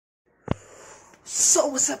So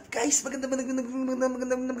what's up guys? Magandang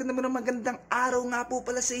araw nga po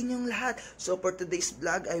pala sa inyong lahat. So for today's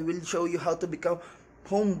vlog, I will show you how to become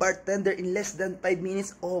home bartender in less than 5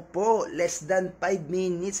 minutes. Opo, less than 5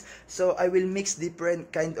 minutes. So I will mix different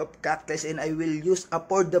kind of cocktails and I will use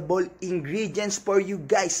affordable ingredients for you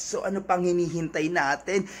guys. So ano pang hinihintay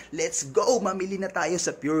natin? Let's go! Mamili na tayo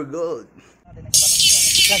sa Pure Gold.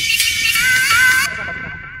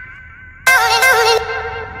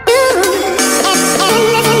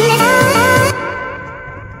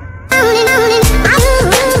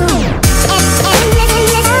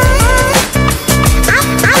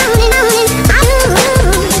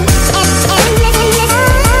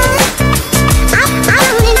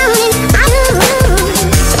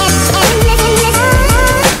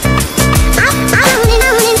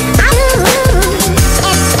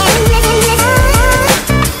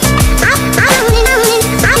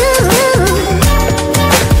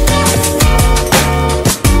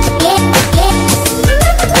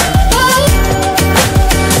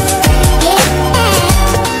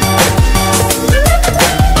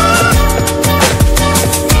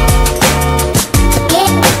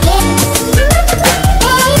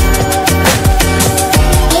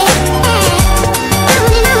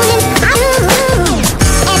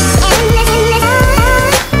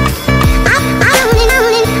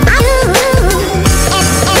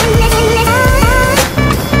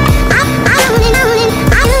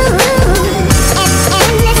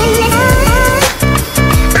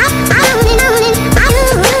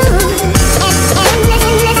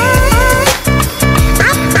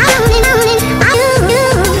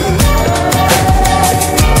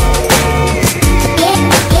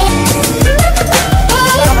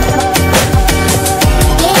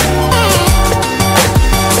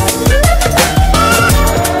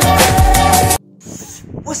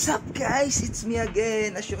 What's up guys? It's me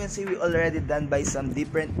again. As you can see, we already done by some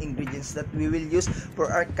different ingredients that we will use for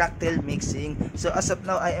our cocktail mixing. So as of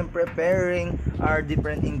now, I am preparing our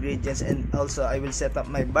different ingredients and also I will set up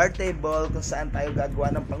my bar table kung saan tayo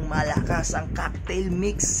gagawa ng pangmalakasang cocktail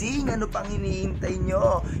mixing. Ano pang hinihintay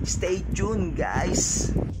nyo? Stay tuned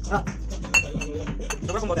guys.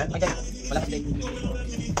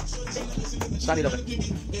 Sorry, Robert.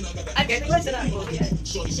 Okay, what's that?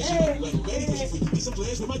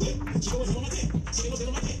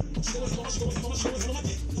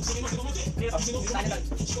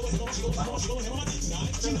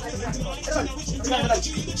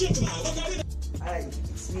 Hi,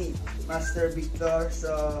 it's me, Master Victor.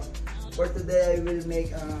 So for today, I will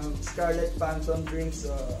make Scarlet Phantom drinks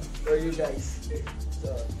for you guys.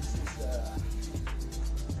 So this is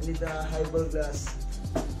I need a highball glass.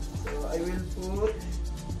 So I will put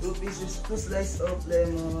 2 slices of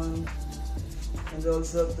lemon and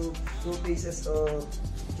also two pieces of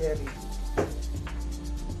cherry.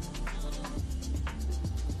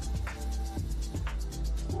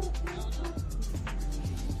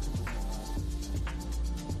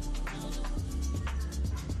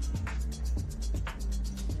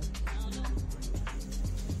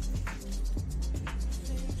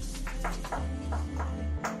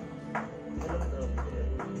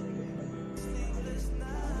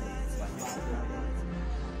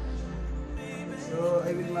 So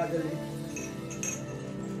I will muddle it.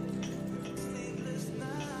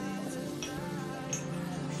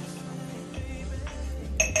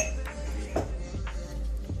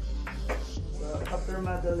 So after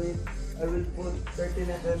muddle it, I will put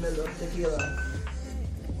 39 ml of tequila.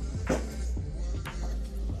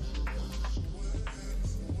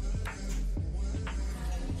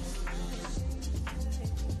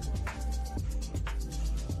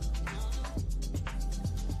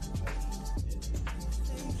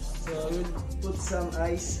 So I will put some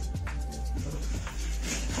ice.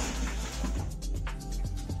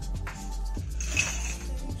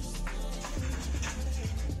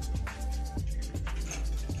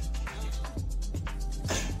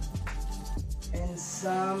 And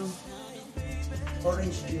some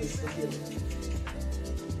orange juice to fill it.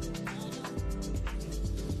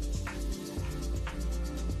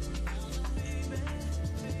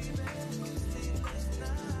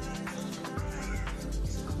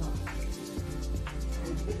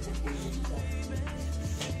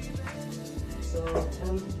 So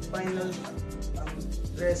on final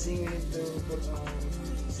dressing, you need to put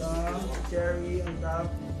some cherry on top.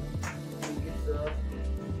 Make it drop.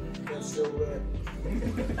 That's so wet.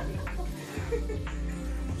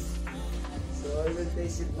 So I will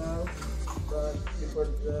taste it now, but before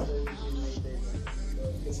that I will give my taste. So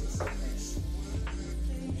because it's so nice.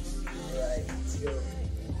 Alright, let's go.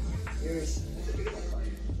 Here's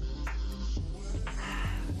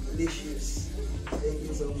delicious. Thank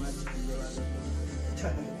you so much.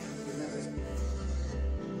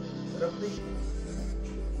 Sarap din.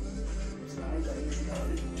 Gusto na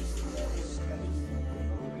tayo.